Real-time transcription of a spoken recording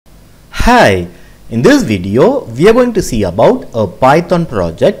Hi, in this video we are going to see about a Python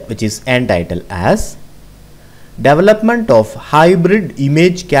project which is entitled as Development of Hybrid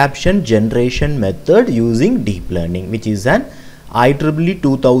Image Caption Generation Method Using Deep Learning, which is an IEEE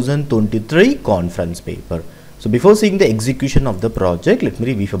 2023 conference paper. So before seeing the execution of the project, let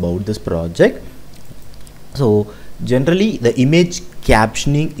me brief about this project. So generally the image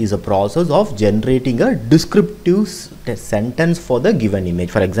captioning is a process of generating a descriptive sentence for the given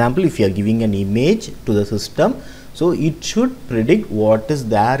image. For example, if you are giving an image to the system, so it should predict what is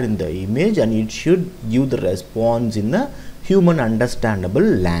there in the image and it should give the response in a human understandable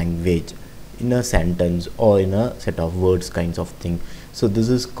language, in a sentence or in a set of words kinds of thing. So this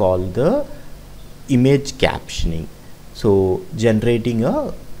is called the image captioning. So generating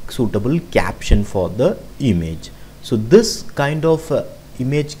a suitable caption for the image. So this kind of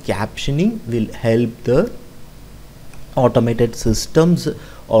image captioning will help the automated systems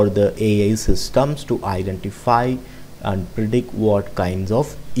or the AI systems to identify and predict what kinds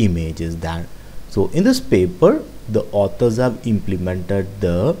of images there. So in this paper, the authors have implemented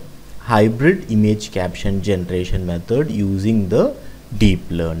the hybrid image caption generation method using the deep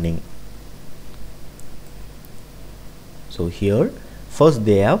learning. So here first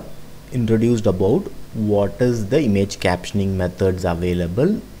they have introduced about what is the image captioning methods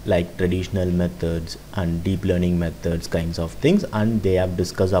available, like traditional methods and deep learning methods kinds of things, and they have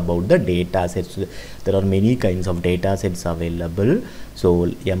discussed about the data sets. There are many kinds of data sets available. So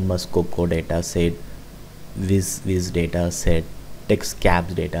MS Coco data set, Viz data set, text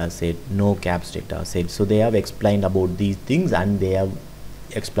caps data set, no caps data set. So they have explained about these things, and they have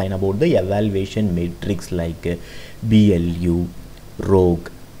explained about the evaluation matrix like BLU, Rogue,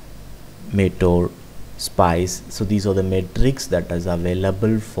 Meteor, Spice. So these are the metrics that is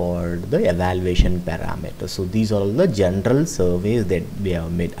available for the evaluation parameters. So these are all the general surveys that we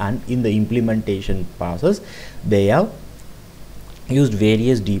have made, and in the implementation process they have used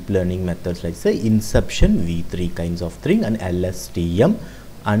various deep learning methods like say Inception, V3 kinds of thing, and LSTM,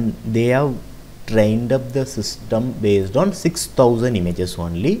 and they have trained up the system based on 6,000 images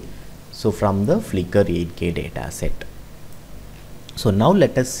only, so from the Flickr 8K data set. So now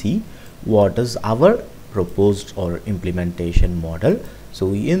let us see what is our proposed or implementation model.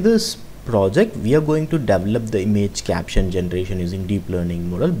 So in this project we are going to develop the image caption generation using deep learning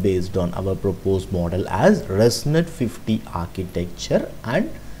model based on our proposed model as ResNet 50 architecture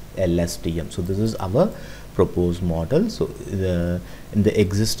and LSTM. So this is our proposed model. So in the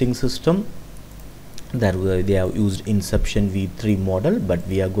existing system that they have used Inception V3 model, but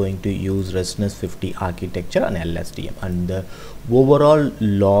we are going to use ResNet 50 architecture and LSTM, and the overall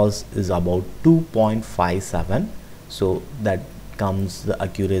loss is about 2.57. so that comes the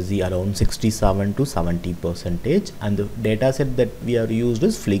accuracy around 67 to 70%, and the data set that we are used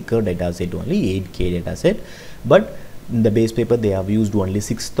is Flickr data set only, 8K data set, but in the base paper they have used only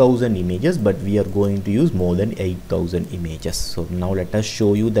 6,000 images, but we are going to use more than 8,000 images. So now let us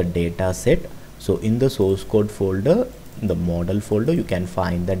show you the data set. So in the source code folder, the model folder, you can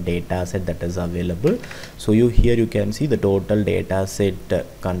find the data set that is available. So here you can see the total data set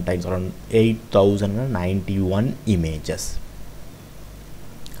contains around 8,091 images,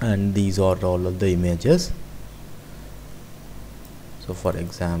 and these are all of the images. So for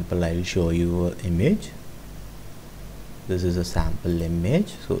example, I'll show you an image. This is a sample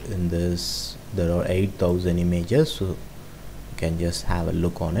image. So in this there are 8,000 images, so you can just have a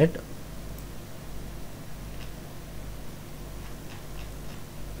look on it.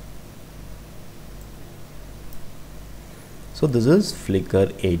 So this is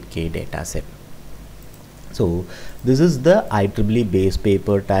Flickr 8K dataset. So this is the IEEE base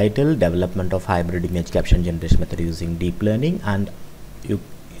paper title, Development of Hybrid Image Caption Generation Method Using Deep Learning, and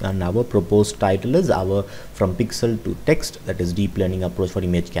our proposed title is our From Pixel to Text, that is Deep Learning Approach for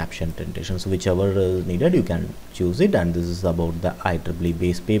Image Caption Generation. So whichever is needed you can choose it, and this is about the IEEE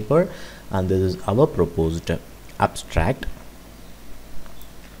base paper, and this is our proposed abstract.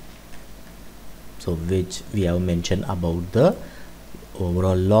 So which we have mentioned about the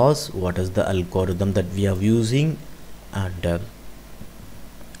overall loss, what is the algorithm that we are using, and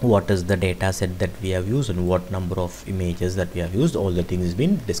what is the data set that we have used, and what number of images that we have used. All the things has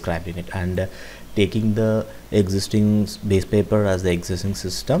been described in it, and taking the existing base paper as the existing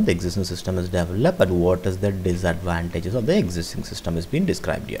system is developed, and what is the disadvantages of the existing system is being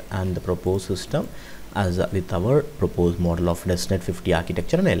described here, and the proposed system as with our proposed model of ResNet 50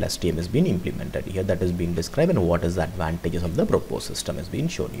 architecture and LSTM has been implemented here. That has been described, and what is the advantages of the proposed system has been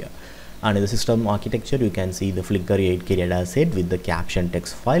shown here. And in the system architecture, you can see the Flickr 8K data set with the caption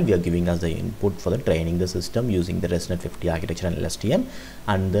text file. We are giving us the input for the training the system using the ResNet 50 architecture and LSTM,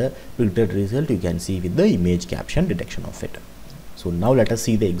 and the filtered result you can see with the image caption detection of it. So now let us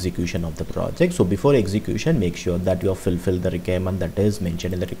see the execution of the project. So before execution, make sure that you have fulfilled the requirement that is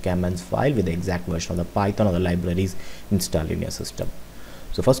mentioned in the requirements file with the exact version of the Python or the libraries installed in your system.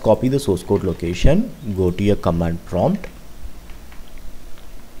 So first copy the source code location, go to your command prompt.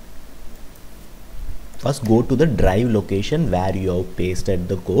 First go to the drive location where you have pasted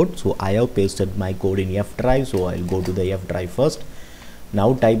the code. So I have pasted my code in F drive, so I'll go to the F drive first.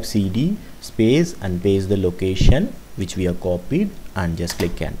 Now type cd space and paste the location which we have copied and just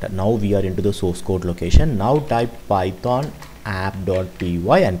click enter. Now we are into the source code location. Now type python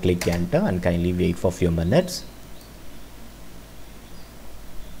app.py and click enter and kindly wait for a few minutes.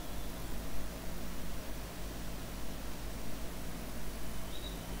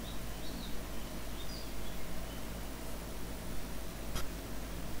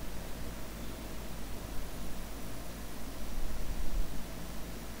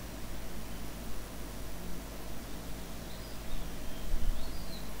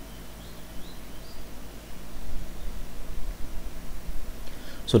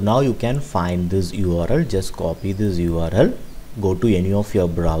 So now you can find this URL, just copy this URL, go to any of your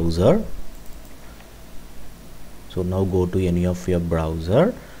browser. So now go to any of your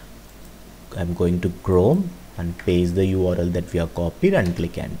browser. I'm going to Chrome and paste the URL that we have copied and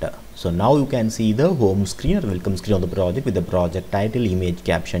click enter. So now you can see the home screen or welcome screen of the project with the project title, image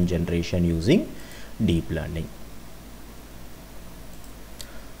caption generation using deep learning.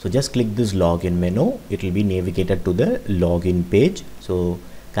 So just click this login menu, it will be navigated to the login page. So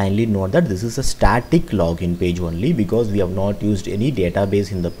kindly note that this is a static login page only because we have not used any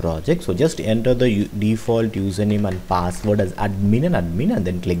database in the project. So just enter the default username and password as admin and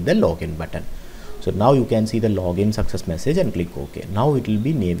then click the login button. So now you can see the login success message and click OK. Now it will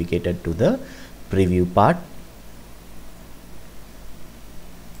be navigated to the preview part.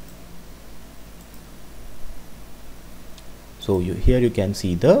 So here you can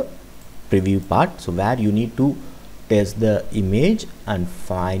see the preview part, so where you need to test the image and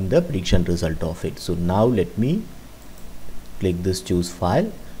find the prediction result of it. So now let me click this choose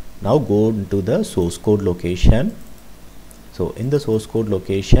file. Now go into the source code location. So in the source code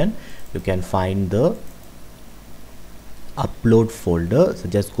location you can find the upload folder. So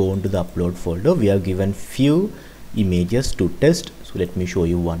just go into the upload folder. We have given few images to test, so let me show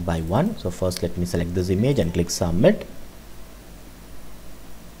you one by one. So first let me select this image and click submit.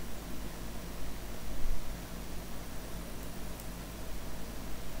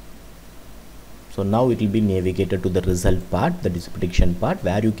 So now it will be navigated to the result part, that is prediction part,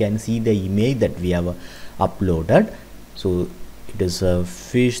 where you can see the image that we have uploaded. So it is a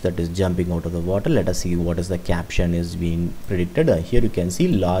fish that is jumping out of the water. Let us see what is the caption is being predicted. Here you can see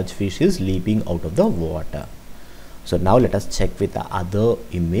large fish is leaping out of the water. So now let us check with the other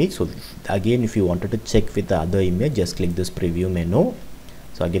image. So again, if you wanted to check with the other image, just click this preview menu.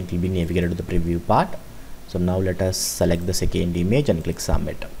 So again it will be navigated to the preview part. So now let us select the second image and click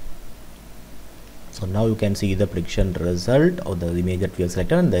submit. So now you can see the prediction result of the image that we have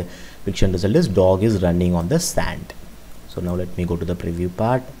selected, and the prediction result is dog is running on the sand. So now let me go to the preview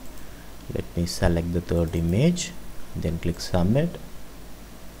part. Let me select the third image, then click submit.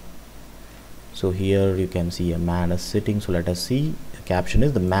 So here you can see a man is sitting. So let us see, the caption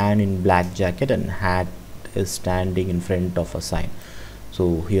is the man in black jacket and hat is standing in front of a sign.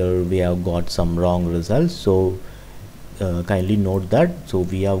 So here we have got some wrong results. So kindly note that, so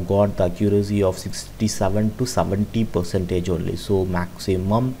we have got the accuracy of 67 to 70% only. So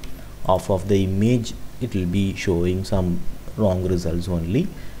maximum of the image it will be showing some wrong results only,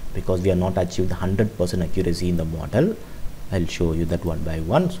 because we are not achieved 100% accuracy in the model. I'll show you that one by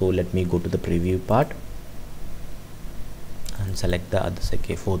one. So let me go to the preview part and select the other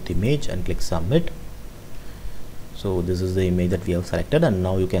fourth image and click submit. So this is the image that we have selected, and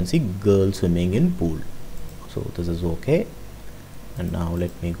now you can see girl swimming in pool. So this is okay. And now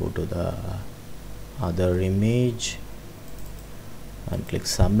let me go to the other image and click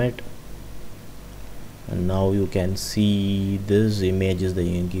submit. And now you can see this image is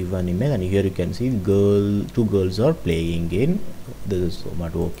the given image, and here you can see two girls are playing in. This is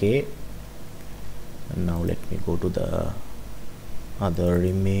somewhat okay. And now let me go to the other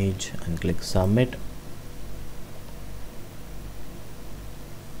image and click submit.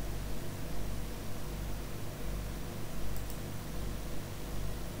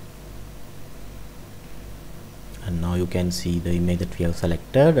 Now you can see the image that we have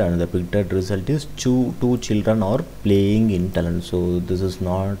selected, and the predicted result is two children are playing in tunnel. So this is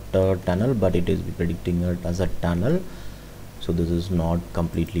not a tunnel, but it is predicting it as a tunnel. So this is not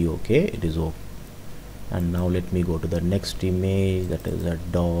completely okay, it is okay. And now let me go to the next image, that is a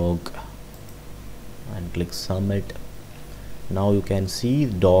dog, and click submit. Now you can see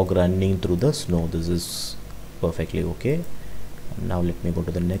dog running through the snow. This is perfectly okay. Now let me go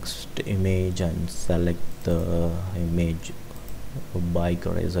to the next image and select the image, bike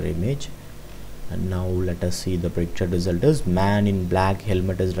racer image, and now let us see the predicted result is man in black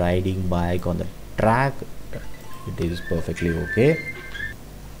helmet is riding bike on the track. It is perfectly okay.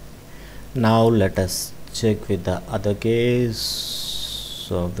 Now let us check with the other case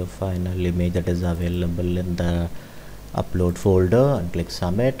of the final image that is available in the upload folder, and click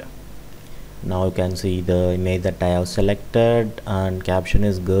submit. Now you can see the image that I have selected, and caption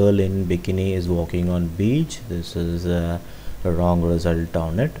is girl in bikini is walking on beach. This is a wrong result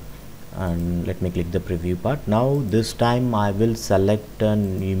on it. And let me click the preview part. Now this time I will select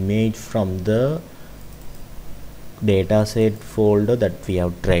an image from the dataset folder that we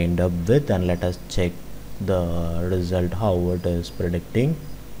have trained up with, and let us check the result, how it is predicting.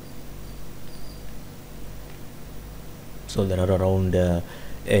 So there are around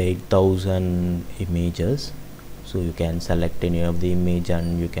 8,000 images, so you can select any of the image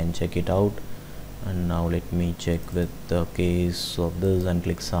and you can check it out. And now let me check with the case of this and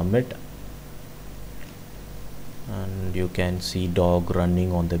click submit, and you can see dog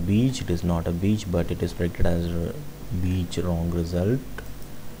running on the beach. It is not a beach, but it is predicted as a beach, wrong result.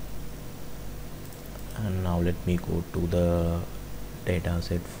 And now let me go to the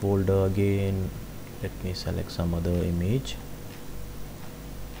dataset folder again. Let me select some other image.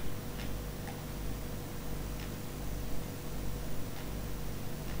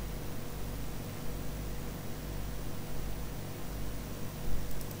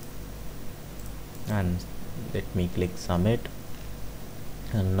 And let me click submit,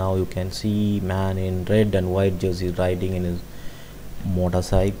 and now you can see man in red and white jersey riding in his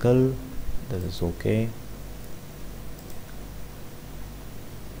motorcycle. This is okay.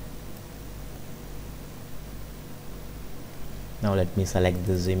 Now let me select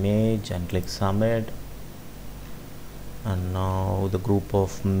this image and click submit, and now the group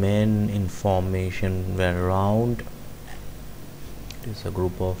of men in formation were round. It is a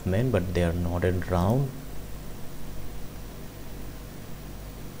group of men, but they are not in round.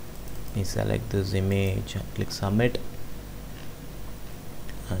 Let me select this image and click submit,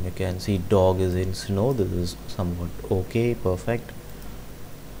 and you can see dog is in snow. This is somewhat okay, perfect.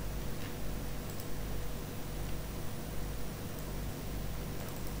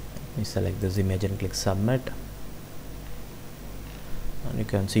 Let me select this image and click submit, and you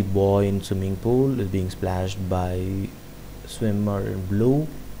can see boy in swimming pool is being splashed by swimmer in blue.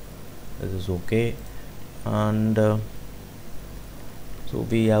 This is okay. And so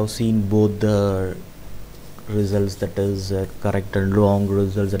we have seen both the results, that is correct and wrong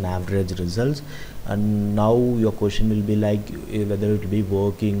results and average results. And now your question will be like whether it will be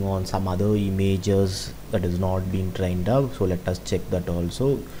working on some other images that is not being trained up. So let us check that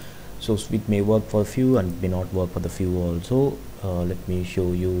also. So it may work for a few and may not work for the few also. Let me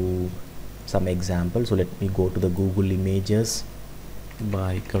show you some examples. So let me go to the Google Images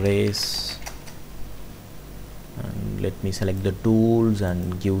by Grace, and let me select the tools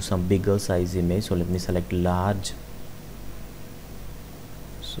and give some bigger size image. So let me select large.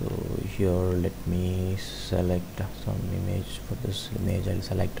 So here let me select some image. For this image I'll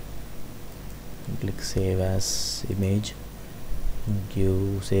select and click save as image,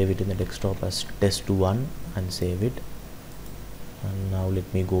 save it in the desktop as test1 and save it. And now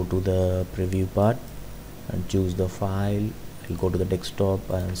let me go to the preview part and choose the file. I'll go to the desktop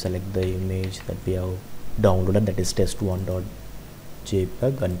and select the image that we have downloaded, that is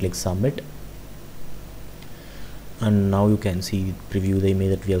test1.jpg, and click submit. And now you can see preview the image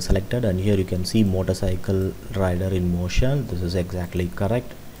that we have selected, and here you can see motorcycle rider in motion. This is exactly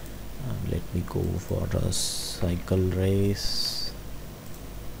correct. And let me go for a cycle race.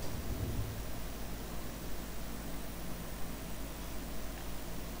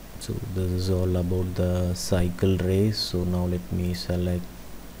 So this is all about the cycle race. So now let me select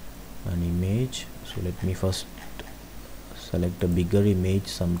an image. So let me first select a bigger image.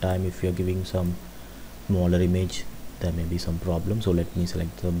 Sometime if you are giving some smaller image, there may be some problem. So let me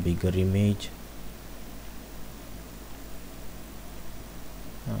select the bigger image,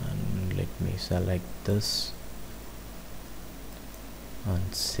 and let me select this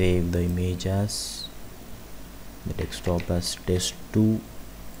and save the image as the desktop as test2.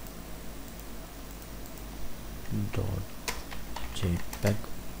 dot jpeg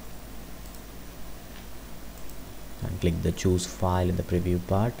and click the choose file in the preview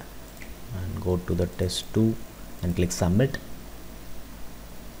part and go to the test2 and click submit.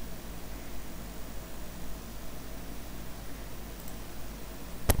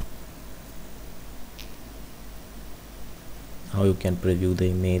 Now you can preview the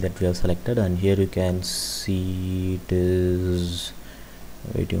image that we have selected, and here you can see it is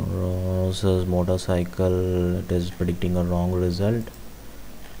waiting roses motorcycle. It is predicting a wrong result.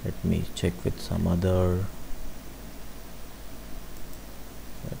 Let me check with some other.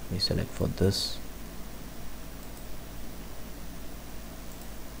 Let me select for this.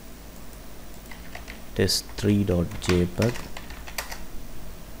 test3.jpg.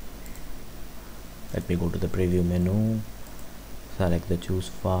 Let me go to the preview menu, select the choose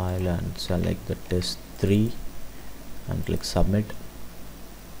file and select the test3 and click submit.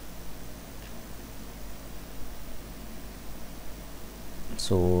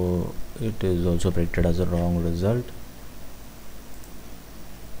 So it is also predicted as a wrong result.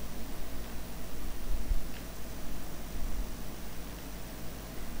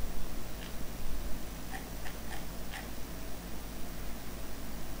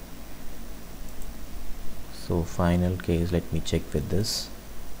 So final case, let me check with this.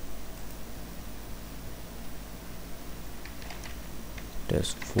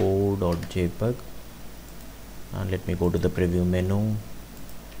 test4.jpg and let me go to the preview menu,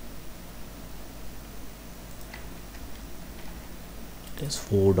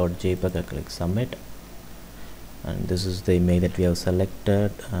 test4.jpg, I click submit, and this is the image that we have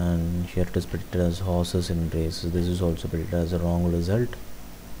selected, and here it is predicted as horses in races. This is also predicted as a wrong result.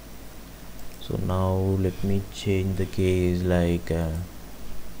 So now let me change the case like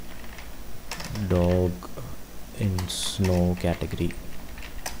dog in snow category.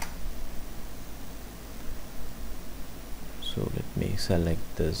 So let me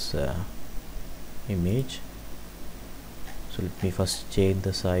select this image. So let me first change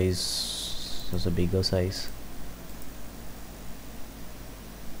the size as a bigger size.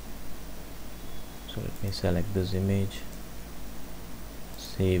 So let me select this image,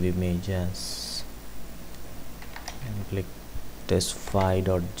 save image as, and click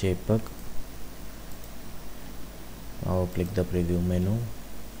test5.jpg. Now click the preview menu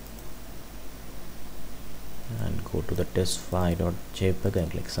and go to the test5.jpg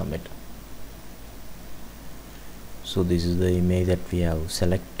and click submit. So this is the image that we have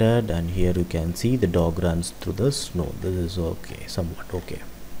selected, and here you can see the dog runs through the snow. This is okay, somewhat okay.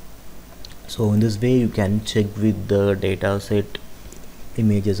 So in this way you can check with the data set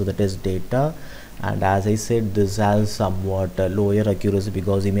images of the test data, and as I said, this has somewhat lower accuracy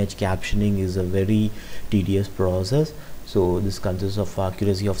because image captioning is a very tedious process. So this consists of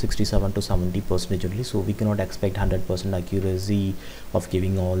accuracy of 67 to 70% only, so we cannot expect 100% accuracy of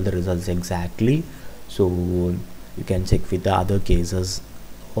giving all the results exactly. So you can check with the other cases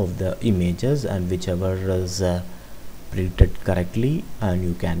of the images, and whichever is predicted correctly, and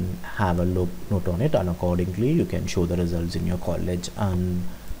you can have a note on it, and accordingly you can show the results in your college. And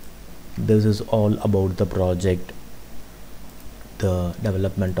this is all about the project, the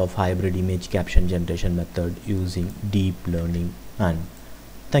development of hybrid image caption generation method using deep learning. And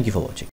thank you for watching.